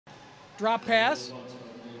drop pass.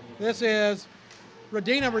 This is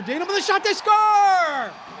Radina with the shot, they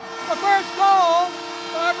score! The first goal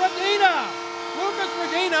by Radina. Lucas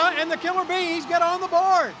Radina and the Killer Bees get on the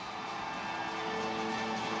board.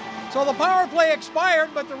 So the power play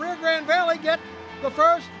expired, but the Rio Grande Valley get the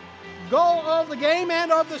first goal of the game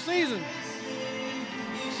and of the season.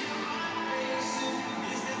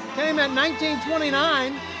 Came at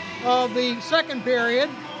 19:29 of the second period.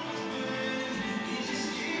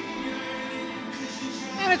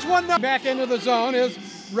 And it's 1-0. Back into the zone is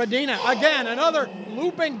Radina. Again, another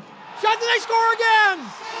looping shot, and they score again!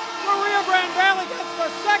 The Rio Grande Valley gets the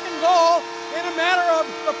second goal in a matter of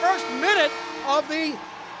the first minute of the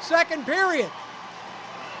second period.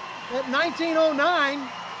 At 19:09,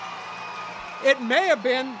 it may have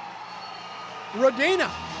been Radina.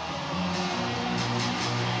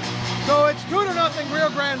 So it's 2-0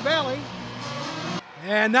 Rio Grande Valley.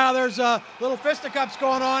 And now there's little fisticuffs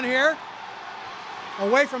going on here.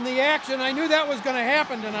 Away from the action. I knew that was going to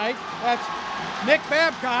happen tonight. That's Nick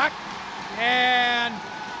Babcock. And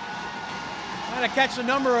trying to catch the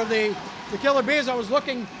number of the Killer Bees. I was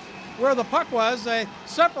looking where the puck was. They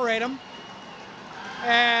separate them.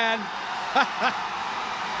 And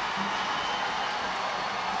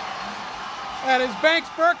that is Banks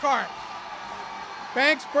Burkhart.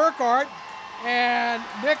 Banks Burkhart and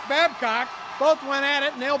Nick Babcock both went at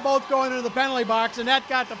it, and they'll both go into the penalty box, and that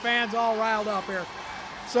got the fans all riled up here.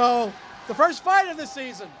 So the first fight of the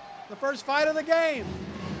season, the first fight of the game.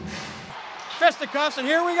 Fisticuffs, and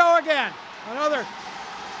here we go again. Another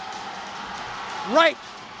right.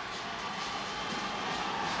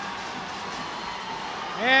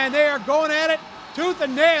 And they are going at it tooth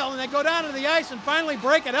and nail, and they go down to the ice and finally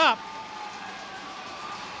break it up.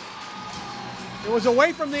 It was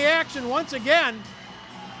away from the action once again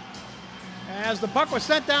as the puck was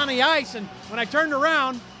sent down the ice, and when I turned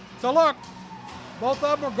around to look, both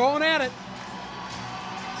of them were going at it.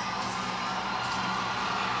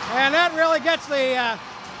 And that really gets the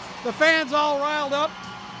fans all riled up.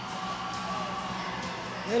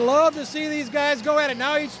 They love to see these guys go at it.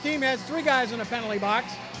 Now each team has 3 guys in a penalty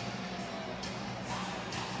box.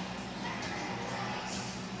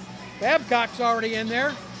 Babcock's already in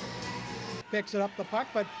there. Picks it up the puck,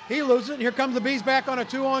 but he loses it. Here comes the Bees back on a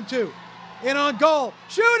 2-on-2. In on goal.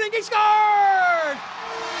 Shooting, he scores!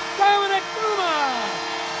 Dominic Duma!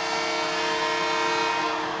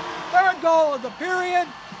 Third goal of the period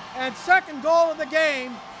and second goal of the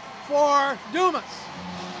game for Dumas.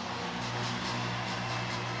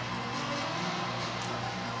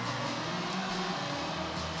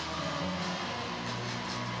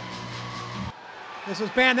 This is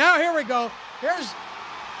Pan. Now here we go. Here's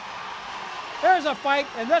a fight,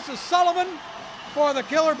 and this is Sullivan for the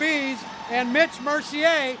Killer Bees and Mitch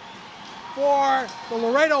Mercier for the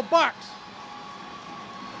Laredo Bucks.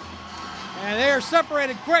 And they are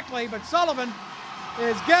separated quickly, but Sullivan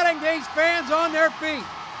is getting these fans on their feet.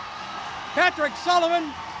 Patrick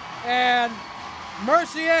Sullivan and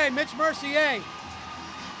Mercier, Mitch Mercier.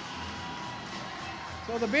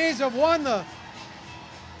 So the Bees have won the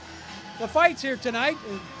fights here tonight.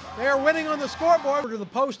 They are winning on the scoreboard. To the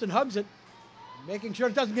post and hugs it, making sure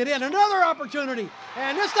it doesn't get in. Another opportunity,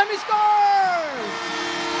 and this time he scores!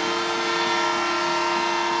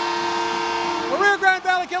 The Rio Grande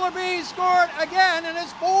Valley Killer Bees scored again, and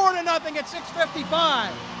it's 4-0 at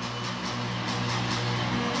 6:55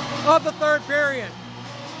 of the third period.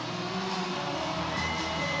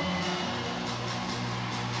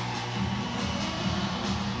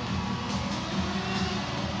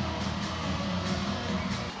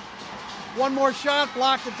 One more shot,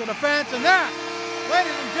 blocked it to the fence, and that,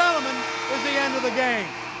 ladies and gentlemen, is the end of the game.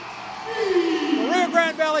 The Rio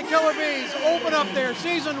Grande Valley Killer Bees open up their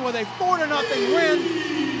season with a 4-0 win.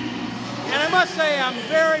 And I must say I'm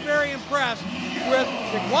very, very impressed with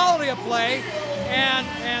the quality of play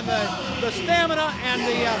and the stamina and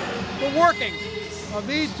the working of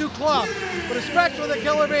these two clubs, but especially the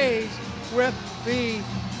Killer Bees with the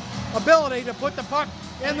ability to put the puck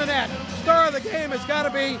in the net. Star of the game has got to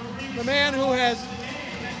be the man who has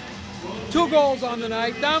 2 goals on the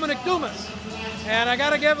night, Dominic Dumas. And I got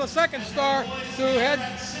to give the second star to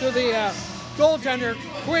the goaltender,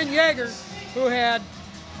 Quinn Yeager, who had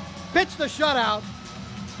pitched the shutout.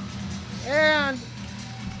 And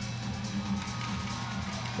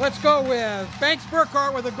let's go with Banks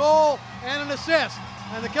Burkhart with a goal and an assist.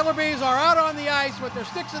 And the Killer Bees are out on the ice with their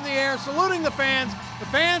sticks in the air, saluting the fans. The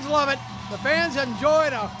fans love it. The fans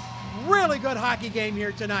enjoyed a really good hockey game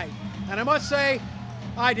here tonight. And I must say,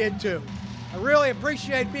 I did too. I really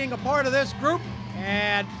appreciate being a part of this group,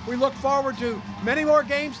 and we look forward to many more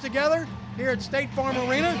games together here at State Farm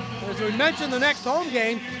Arena. As we mentioned, the next home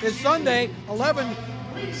game is Sunday,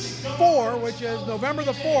 11/4, which is November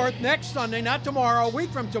the 4th, next Sunday, not tomorrow, a week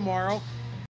from tomorrow,